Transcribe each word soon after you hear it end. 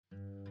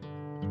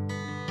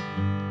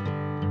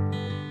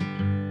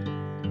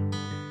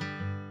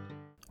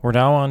We're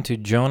now on to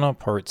Jonah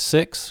part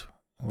 6.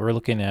 We're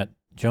looking at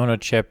Jonah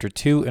chapter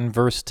 2 and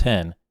verse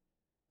 10.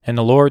 And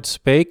the Lord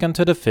spake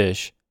unto the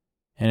fish,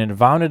 and it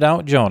vomited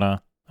out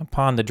Jonah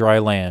upon the dry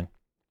land.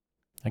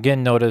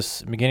 Again,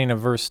 notice beginning of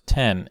verse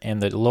 10,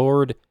 and the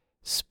Lord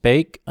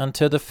spake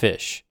unto the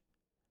fish.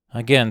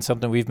 Again,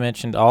 something we've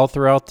mentioned all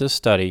throughout this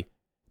study.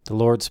 The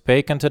Lord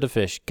spake unto the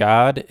fish.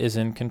 God is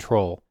in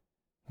control.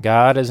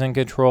 God is in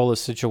control of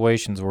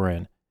situations we're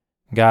in.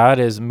 God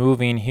is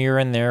moving here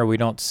and there. We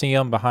don't see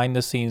him behind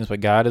the scenes, but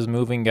God is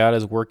moving. God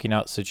is working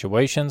out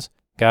situations.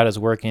 God is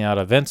working out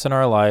events in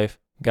our life.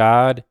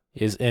 God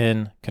is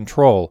in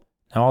control.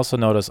 Now also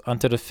notice,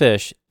 unto the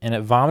fish, and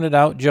it vomited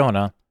out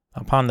Jonah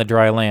upon the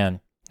dry land.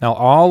 Now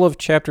all of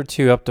chapter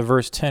 2 up to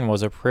verse 10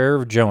 was a prayer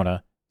of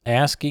Jonah,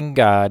 asking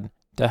God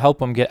to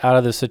help him get out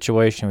of the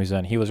situation he was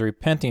in. He was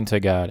repenting to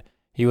God.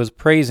 He was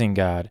praising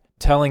God,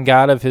 telling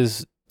God of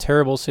his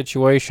terrible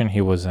situation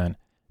he was in.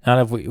 Now,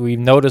 if we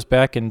notice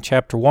back in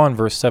chapter 1,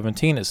 verse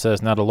 17, it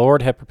says, Now the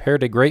Lord had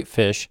prepared a great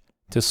fish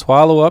to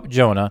swallow up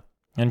Jonah,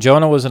 and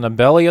Jonah was in the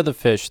belly of the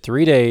fish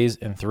 3 days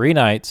and 3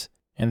 nights.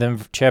 And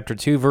then chapter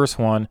 2, verse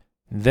 1,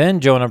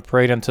 Then Jonah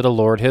prayed unto the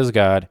Lord his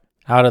God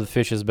out of the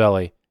fish's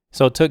belly.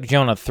 So it took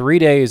Jonah 3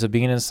 days of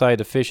being inside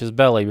the fish's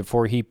belly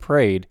before he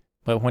prayed.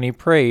 But when he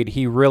prayed,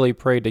 he really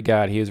prayed to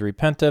God. He was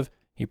repentive.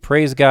 He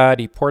praised God.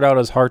 He poured out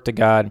his heart to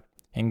God,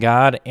 and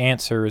God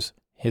answers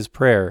his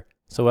prayer.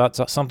 So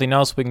that's something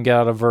else we can get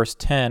out of verse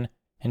 10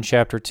 in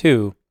chapter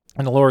 2.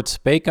 And the Lord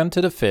spake unto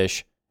the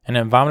fish, and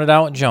it vomited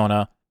out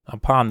Jonah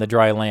upon the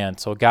dry land.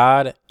 So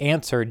God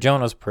answered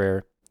Jonah's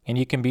prayer, and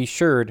you can be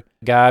assured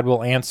God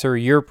will answer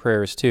your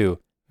prayers too.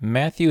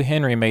 Matthew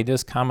Henry made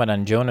this comment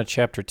on Jonah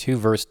chapter 2,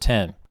 verse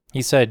 10.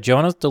 He said,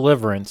 Jonah's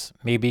deliverance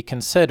may be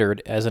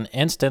considered as an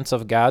instance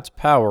of God's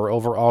power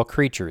over all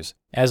creatures,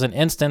 as an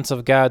instance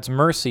of God's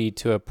mercy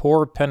to a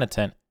poor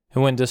penitent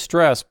who in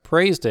distress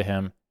prays to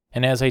him,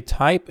 and as a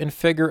type and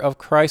figure of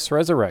Christ's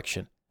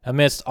resurrection.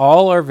 Amidst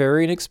all our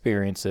varying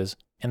experiences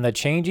and the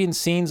changing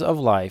scenes of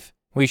life,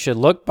 we should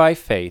look by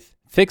faith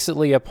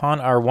fixedly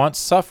upon our once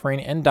suffering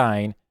and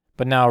dying,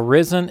 but now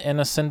risen and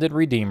ascended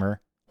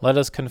Redeemer. Let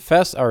us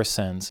confess our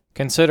sins,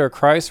 consider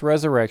Christ's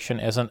resurrection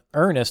as an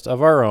earnest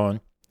of our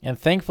own, and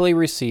thankfully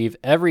receive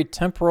every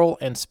temporal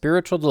and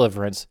spiritual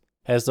deliverance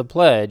as the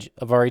pledge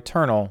of our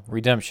eternal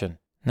redemption.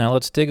 Now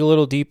let's dig a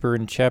little deeper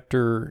in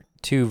chapter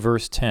 2,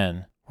 verse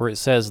 10. Where it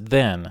says,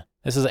 Then.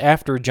 This is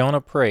after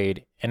Jonah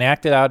prayed and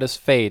acted out his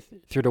faith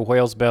through the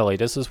whale's belly.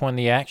 This is when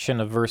the action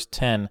of verse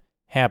 10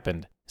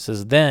 happened. It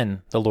says,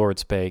 Then the Lord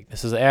spake.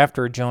 This is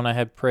after Jonah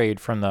had prayed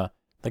from the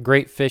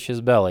great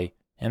fish's belly.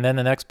 And then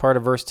the next part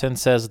of verse 10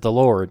 says, The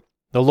Lord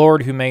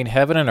who made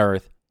heaven and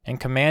earth, and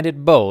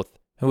commanded both,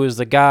 who is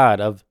the God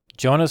of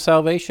Jonah's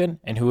salvation,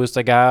 and who is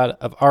the God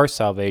of our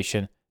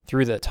salvation,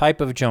 through the type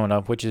of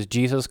Jonah, which is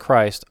Jesus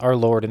Christ, our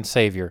Lord and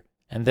Savior.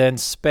 And then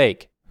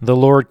spake. The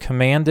Lord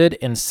commanded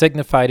and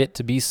signified it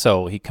to be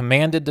so. He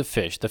commanded the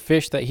fish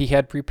that he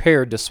had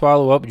prepared to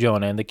swallow up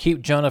Jonah and to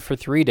keep Jonah for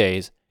 3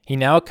 days. He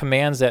now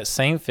commands that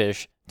same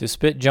fish to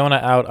spit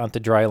Jonah out onto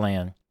dry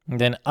land. And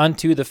then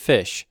unto the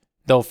fish.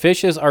 Though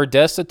fishes are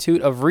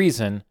destitute of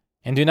reason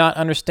and do not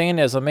understand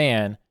as a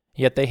man,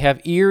 yet they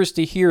have ears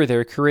to hear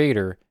their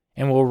Creator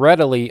and will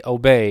readily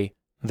obey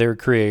their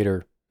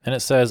Creator. And it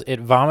says,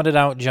 It vomited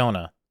out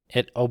Jonah.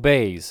 It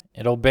obeys.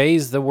 It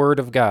obeys the word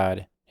of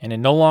God. And it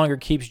no longer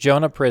keeps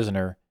Jonah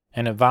prisoner,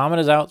 and it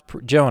vomits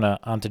out Jonah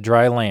onto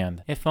dry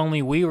land. If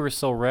only we were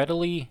so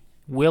readily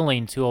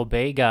willing to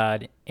obey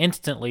God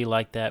instantly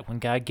like that when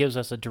God gives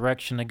us a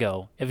direction to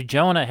go. If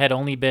Jonah had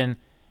only been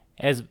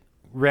as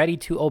ready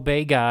to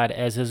obey God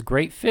as his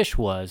great fish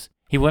was,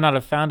 he would not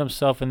have found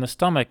himself in the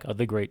stomach of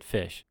the great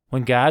fish.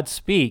 When God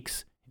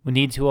speaks, we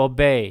need to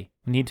obey.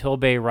 We need to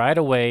obey right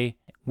away,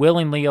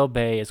 willingly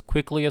obey as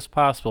quickly as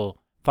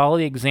possible. Follow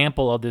the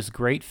example of this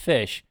great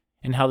fish,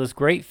 and how this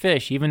great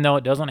fish, even though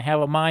it doesn't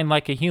have a mind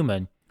like a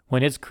human,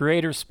 when its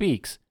Creator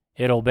speaks,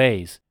 it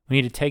obeys. We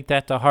need to take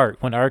that to heart.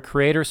 When our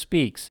Creator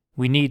speaks,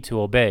 we need to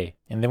obey.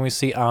 And then we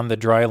see on the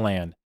dry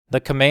land.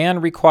 The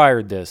command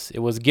required this.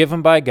 It was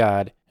given by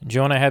God.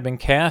 Jonah had been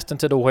cast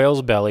into the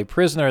whale's belly,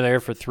 prisoner there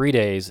for 3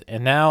 days,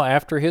 and now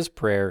after his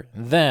prayer,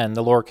 then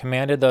the Lord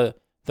commanded the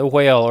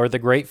whale or the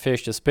great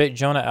fish to spit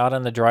Jonah out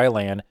on the dry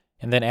land,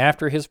 and then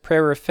after his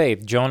prayer of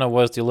faith, Jonah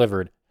was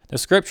delivered. The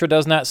scripture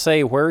does not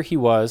say where he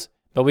was,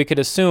 but we could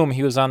assume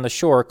he was on the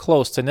shore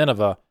close to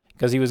Nineveh,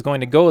 because he was going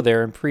to go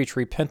there and preach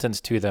repentance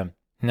to them.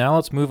 Now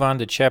let's move on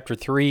to chapter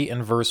 3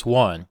 and verse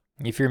 1.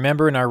 If you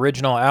remember in our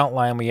original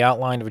outline, we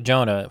outlined of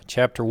Jonah.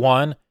 Chapter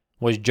 1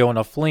 was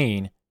Jonah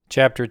fleeing.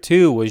 Chapter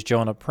 2 was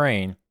Jonah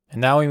praying.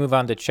 And now we move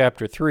on to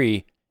chapter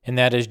 3, and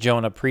that is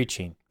Jonah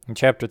preaching. In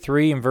chapter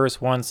 3 and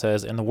verse 1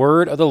 says, And the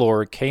word of the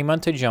Lord came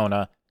unto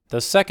Jonah the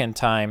second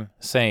time,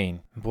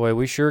 saying, Boy,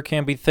 we sure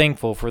can be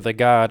thankful for the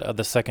God of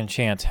the second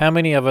chance. How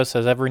many of us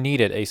has ever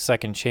needed a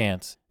second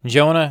chance?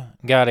 Jonah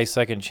got a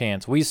second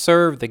chance. We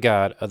serve the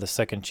God of the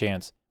second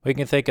chance. We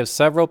can think of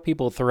several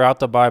people throughout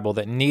the Bible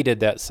that needed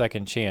that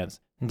second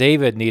chance.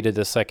 David needed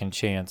a second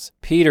chance.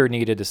 Peter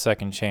needed a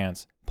second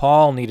chance.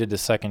 Paul needed a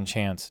second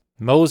chance.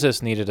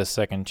 Moses needed a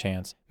second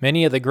chance.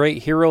 Many of the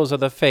great heroes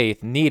of the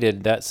faith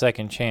needed that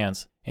second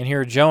chance. And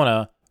here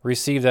Jonah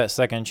received that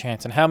second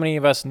chance. And how many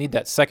of us need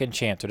that second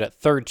chance or that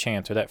third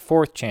chance or that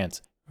fourth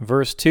chance?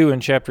 Verse 2 in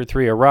chapter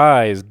 3,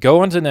 Arise,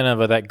 go unto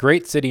Nineveh, that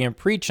great city, and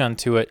preach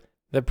unto it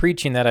the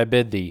preaching that I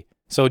bid thee.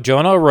 So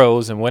Jonah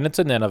arose and went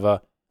into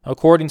Nineveh,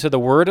 according to the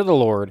word of the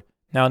Lord.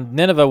 Now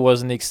Nineveh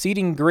was an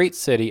exceeding great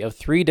city of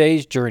 3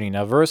 days' journey.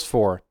 Now verse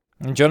 4,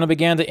 And Jonah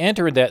began to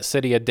enter that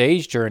city a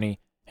day's journey,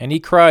 and he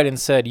cried and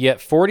said,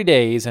 Yet 40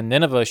 days, and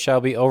Nineveh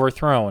shall be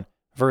overthrown.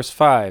 Verse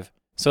 5,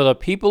 So the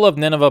people of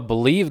Nineveh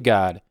believed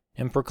God,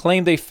 and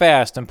proclaimed a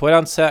fast, and put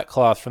on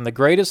sackcloth, from the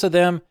greatest of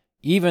them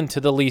even to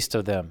the least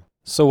of them.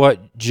 So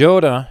what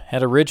Jonah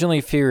had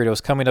originally feared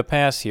was coming to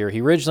pass here. He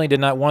originally did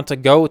not want to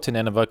go to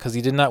Nineveh because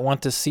he did not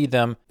want to see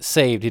them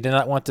saved. He did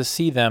not want to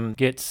see them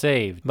get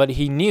saved. But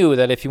he knew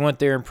that if he went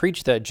there and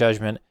preached that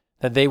judgment,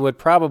 that they would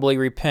probably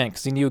repent,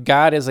 because he knew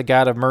God is a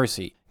God of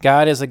mercy.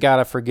 God is a God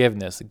of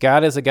forgiveness.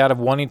 God is a God of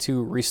wanting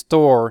to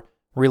restore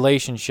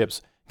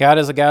relationships. God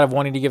is a God of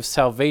wanting to give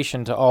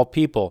salvation to all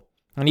people.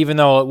 And even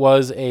though it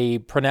was a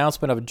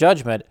pronouncement of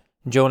judgment,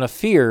 Jonah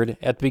feared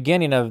at the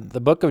beginning of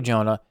the book of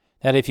Jonah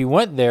that if he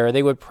went there,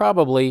 they would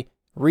probably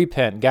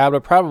repent. God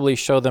would probably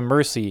show them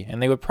mercy,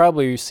 and they would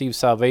probably receive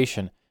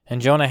salvation.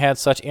 And Jonah had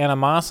such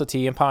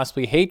animosity and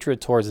possibly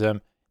hatred towards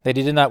them that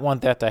he did not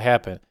want that to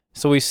happen.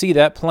 So we see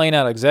that playing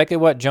out. Exactly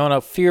what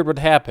Jonah feared would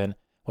happen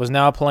was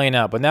now playing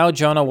out. But now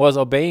Jonah was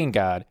obeying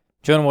God.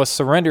 Jonah was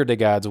surrendered to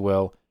God's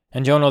will.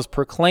 And Jonah was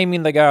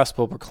proclaiming the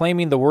gospel,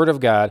 proclaiming the word of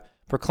God,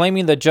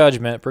 proclaiming the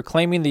judgment,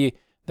 proclaiming the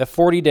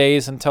 40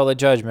 days until the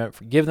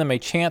judgment, give them a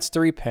chance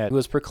to repent. He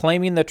was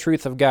proclaiming the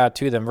truth of God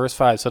to them. Verse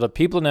 5, So the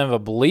people of Nineveh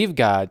believed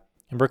God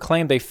and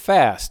proclaimed a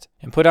fast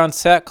and put on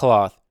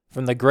sackcloth,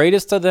 from the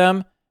greatest of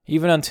them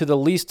even unto the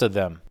least of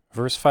them.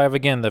 Verse 5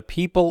 again, the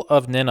people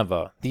of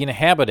Nineveh, the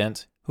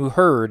inhabitants who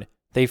heard,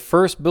 they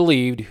first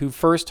believed who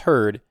first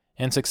heard,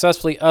 and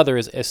successfully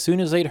others, as soon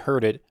as they'd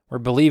heard it, were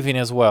believing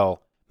as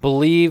well.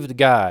 Believed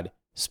God.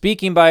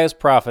 Speaking by his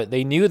prophet,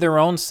 they knew their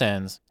own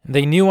sins.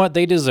 They knew what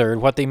they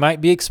deserved, what they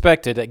might be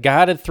expected, that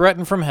God had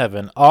threatened from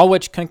heaven, all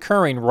which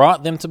concurring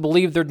wrought them to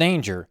believe their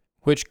danger,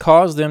 which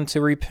caused them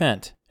to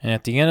repent. And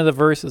at the end of the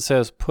verse it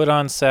says, put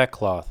on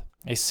sackcloth,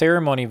 a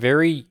ceremony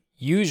very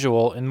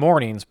usual in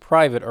mournings,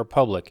 private or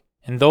public.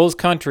 In those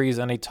countries,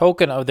 and a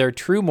token of their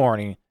true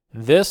mourning,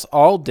 this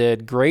all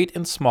did, great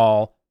and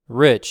small,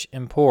 rich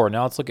and poor.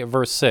 Now let's look at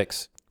verse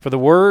 6. For the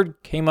word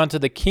came unto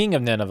the king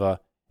of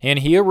Nineveh, and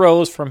he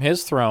arose from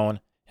his throne,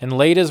 and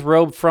laid his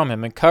robe from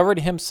him, and covered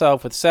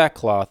himself with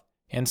sackcloth,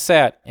 and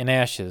sat in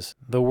ashes.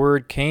 The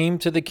word came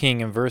to the king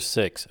in verse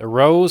 6,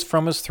 arose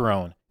from his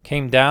throne,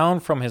 came down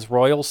from his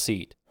royal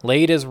seat,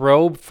 laid his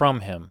robe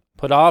from him,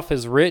 put off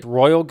his rich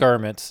royal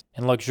garments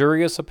and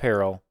luxurious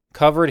apparel,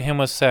 covered him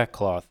with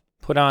sackcloth,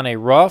 put on a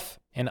rough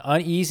and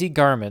uneasy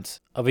garments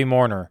of a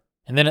mourner.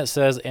 And then it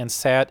says, and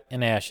sat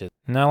in ashes.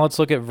 Now let's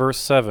look at verse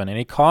 7. And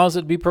he caused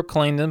it to be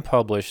proclaimed and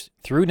published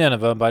through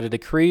Nineveh by the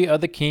decree of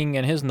the king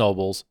and his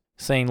nobles,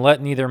 saying, Let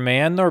neither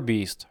man nor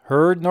beast,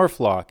 herd nor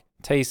flock,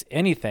 taste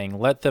anything,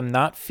 let them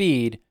not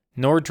feed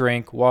nor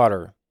drink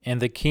water. And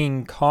the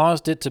king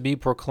caused it to be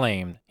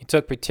proclaimed. He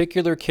took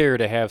particular care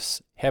to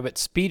have it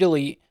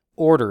speedily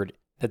ordered,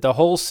 that the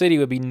whole city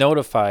would be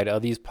notified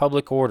of these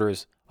public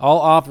orders. All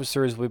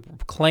officers would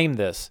proclaim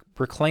this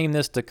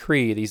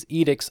decree, these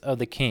edicts of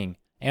the king,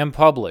 and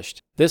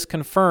published. This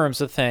confirms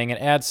the thing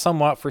and adds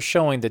somewhat for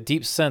showing the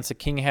deep sense the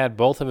king had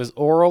both of his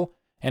oral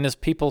and his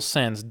people's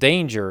sins.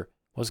 Danger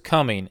was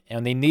coming,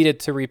 and they needed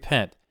to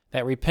repent.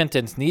 That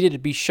repentance needed to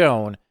be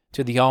shown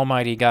to the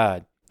Almighty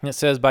God. And it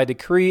says, by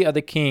decree of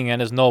the king and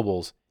his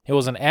nobles. It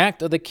was an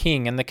act of the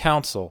king and the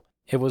council.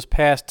 It was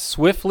passed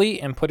swiftly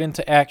and put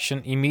into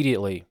action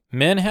immediately.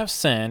 Men have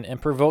sinned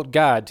and provoked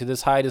God to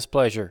this high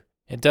displeasure.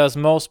 It does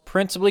most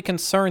principally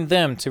concern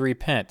them to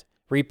repent.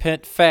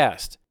 Repent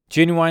fast.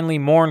 Genuinely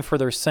mourn for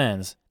their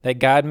sins, that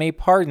God may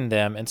pardon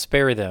them and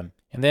spare them.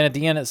 And then at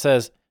the end it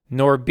says,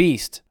 nor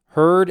beast,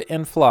 herd,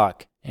 and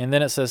flock. And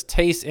then it says,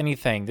 taste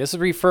anything. This is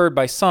referred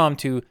by some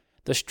to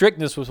the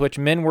strictness with which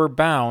men were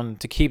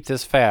bound to keep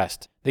this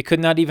fast. They could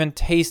not even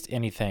taste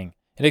anything.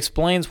 It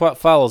explains what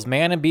follows.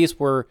 Man and beast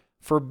were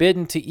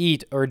forbidden to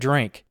eat or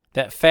drink.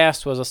 That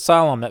fast was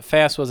that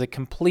fast was a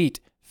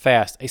complete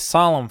fast, a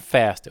solemn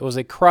fast. It was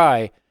a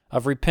cry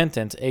of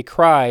repentance, a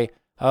cry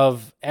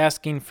of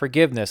asking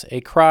forgiveness,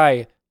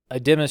 a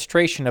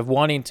demonstration of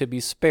wanting to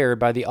be spared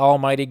by the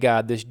Almighty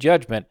God, this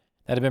judgment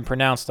that had been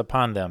pronounced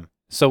upon them.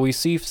 So we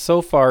see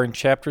so far in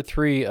chapter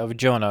 3 of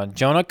Jonah,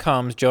 Jonah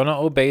comes, Jonah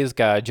obeys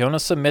God, Jonah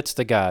submits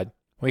to God.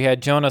 We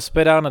had Jonah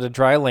spit out on the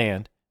dry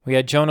land. We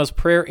had Jonah's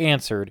prayer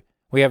answered.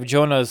 We have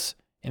Jonah's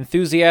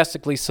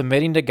enthusiastically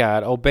submitting to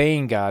God,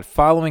 obeying God,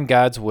 following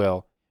God's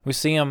will. We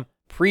see him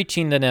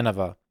preaching to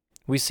Nineveh.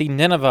 We see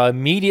Nineveh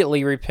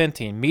immediately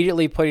repenting,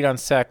 immediately putting on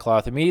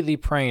sackcloth, immediately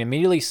praying,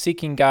 immediately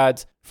seeking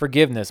God's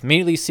forgiveness,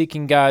 immediately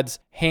seeking God's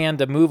hand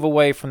to move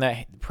away from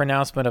that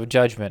pronouncement of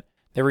judgment.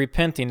 They're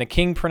repenting. The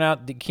king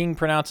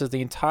pronounces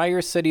the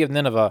entire city of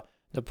Nineveh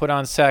to put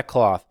on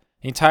sackcloth.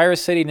 The entire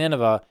city of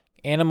Nineveh,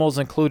 animals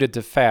included,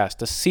 to fast,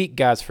 to seek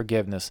God's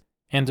forgiveness,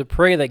 and to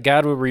pray that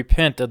God would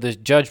repent of this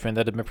judgment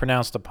that had been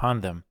pronounced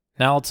upon them.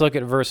 Now let's look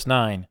at verse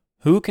 9.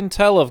 Who can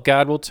tell if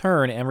God will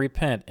turn and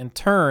repent and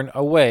turn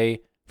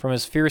away from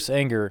his fierce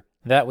anger,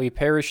 that we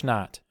perish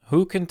not?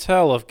 Who can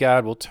tell if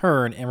God will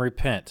turn and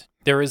repent?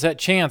 There is that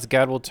chance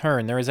God will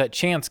turn. There is that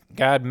chance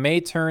God may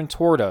turn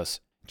toward us,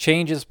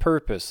 change his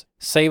purpose,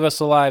 save us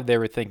alive, they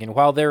were thinking.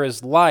 While there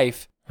is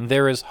life,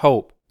 there is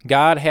hope.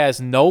 God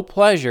has no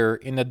pleasure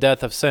in the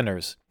death of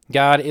sinners.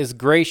 God is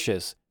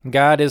gracious.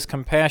 God is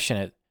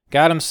compassionate.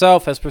 God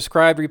himself has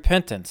prescribed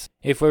repentance.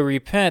 If we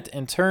repent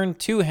and turn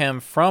to him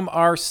from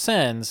our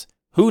sins,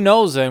 who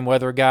knows then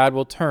whether God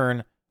will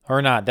turn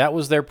or not? That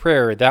was their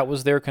prayer. That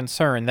was their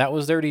concern. That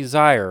was their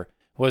desire,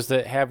 was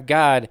to have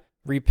God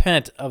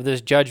repent of this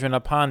judgment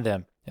upon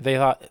them. They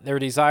thought their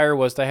desire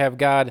was to have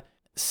God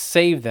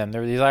save them.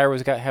 Their desire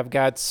was to have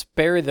God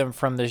spare them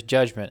from this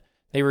judgment.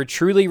 They were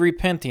truly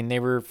repenting. They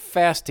were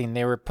fasting.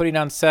 They were putting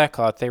on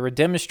sackcloth. They were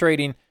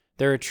demonstrating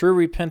their true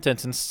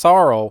repentance and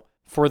sorrow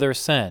for their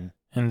sin.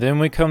 And then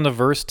we come to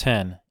verse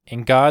 10.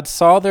 And God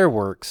saw their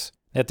works,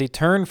 that they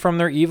turned from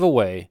their evil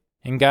way,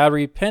 and God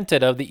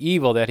repented of the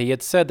evil that he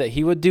had said that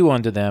he would do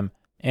unto them,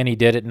 and he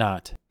did it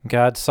not.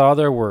 God saw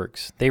their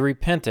works. They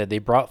repented. They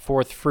brought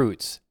forth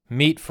fruits,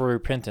 meet for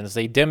repentance.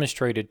 They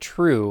demonstrated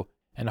true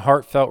and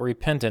heartfelt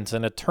repentance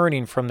and a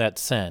turning from that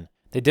sin.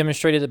 They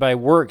demonstrated it by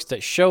works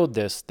that showed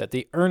this, that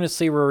they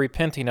earnestly were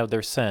repenting of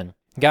their sin.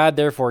 God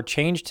therefore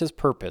changed his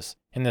purpose,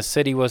 and the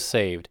city was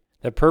saved.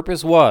 The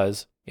purpose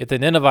was, if the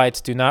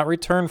Ninevites do not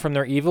return from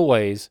their evil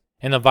ways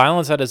and the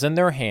violence that is in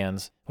their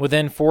hands,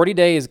 within 40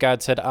 days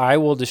God said, I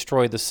will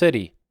destroy the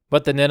city.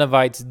 But the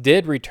Ninevites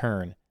did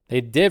return. They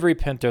did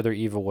repent of their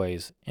evil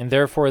ways, and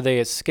therefore they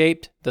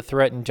escaped the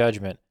threatened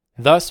judgment.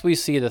 Thus we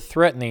see the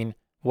threatening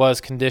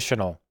was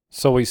conditional.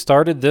 So we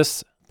started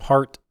this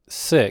part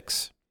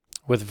 6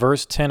 with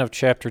verse 10 of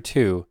chapter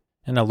 2.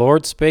 And the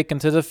Lord spake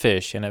unto the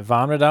fish, and it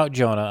vomited out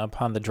Jonah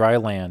upon the dry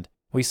land.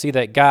 We see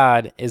that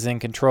God is in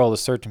control of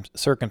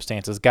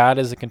circumstances. God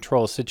is in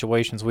control of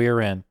situations we are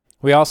in.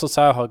 We also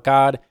saw how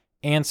God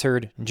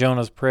answered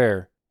Jonah's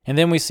prayer. And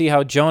then we see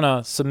how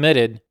Jonah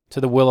submitted to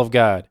the will of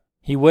God.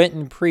 He went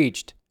and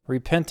preached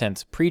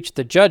repentance, preached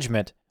the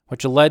judgment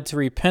which led to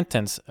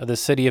repentance of the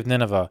city of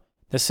Nineveh.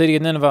 The city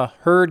of Nineveh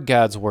heard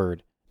God's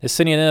word. The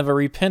city of Nineveh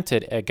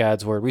repented at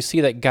God's word. We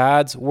see that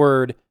God's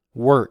word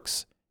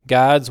works.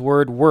 God's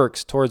word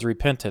works towards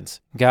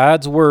repentance.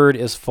 God's word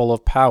is full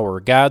of power.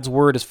 God's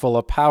word is full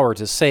of power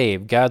to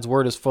save. God's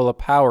word is full of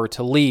power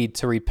to lead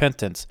to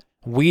repentance.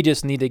 We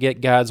just need to get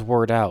God's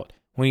word out.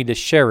 We need to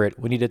share it.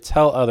 We need to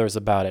tell others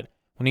about it.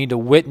 We need to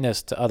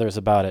witness to others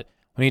about it.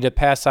 We need to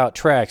pass out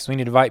tracts. We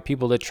need to invite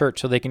people to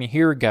church so they can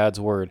hear God's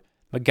word.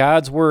 But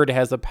God's word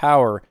has the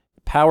power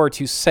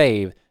to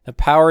save, the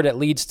power that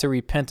leads to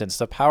repentance,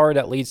 the power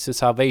that leads to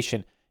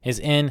salvation is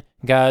in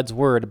God's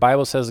word. The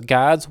Bible says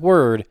God's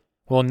word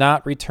will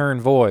not return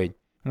void.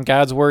 And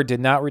God's word did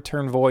not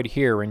return void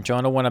here when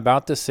Jonah went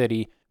about the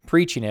city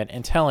preaching it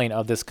and telling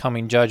of this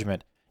coming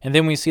judgment. And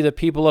then we see the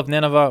people of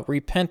Nineveh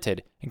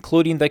repented,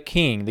 including the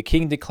king. The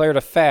king declared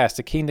a fast.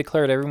 The king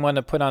declared everyone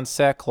to put on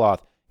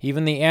sackcloth.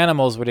 Even the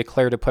animals were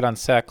declared to put on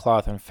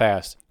sackcloth and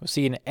fast. We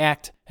see an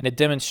act and a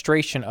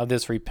demonstration of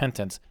this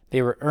repentance.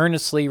 They were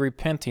earnestly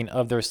repenting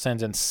of their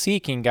sins and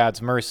seeking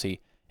God's mercy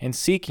and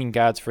seeking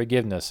God's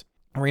forgiveness.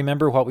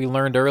 Remember what we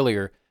learned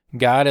earlier.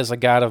 God is a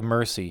God of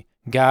mercy.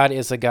 God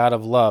is a God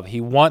of love.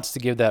 He wants to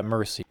give that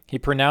mercy. He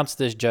pronounced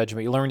this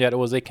judgment. We learned that it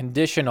was a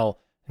conditional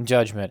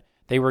judgment.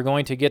 They were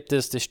going to get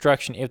this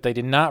destruction if they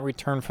did not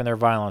return from their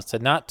violence,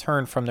 did not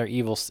turn from their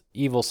evil,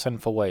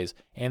 sinful ways.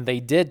 And they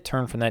did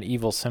turn from that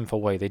evil,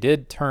 sinful way. They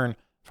did turn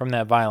from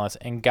that violence,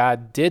 and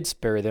God did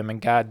spare them,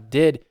 and God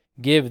did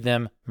give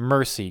them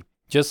mercy.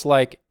 Just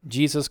like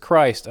Jesus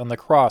Christ on the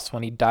cross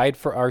when he died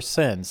for our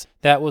sins,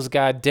 that was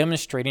God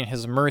demonstrating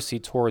his mercy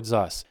towards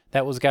us.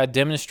 That was God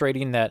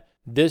demonstrating that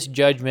this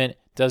judgment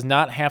does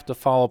not have to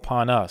fall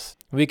upon us.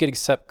 We could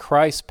accept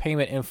Christ's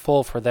payment in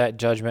full for that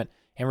judgment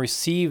and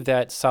receive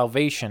that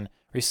salvation,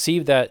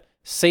 receive that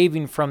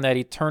saving from that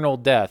eternal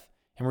death,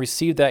 and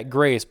receive that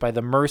grace by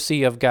the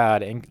mercy of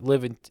God and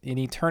live in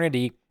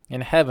eternity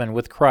in heaven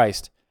with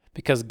Christ,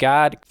 because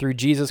God, through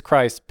Jesus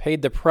Christ,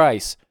 paid the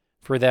price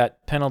for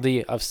that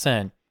penalty of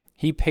sin.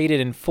 He paid it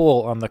in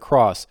full on the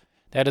cross.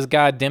 That is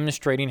God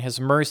demonstrating his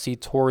mercy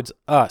towards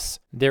us.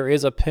 There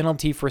is a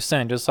penalty for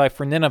sin. Just like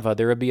for Nineveh,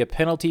 there would be a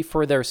penalty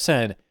for their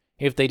sin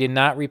if they did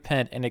not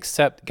repent and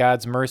accept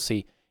God's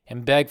mercy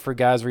and beg for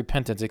God's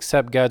repentance,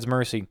 accept God's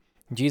mercy.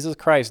 Jesus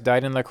Christ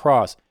died on the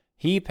cross.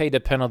 He paid the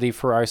penalty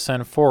for our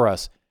sin for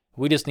us.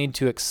 We just need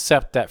to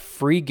accept that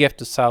free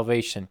gift of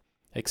salvation,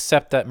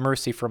 accept that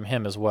mercy from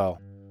him as well.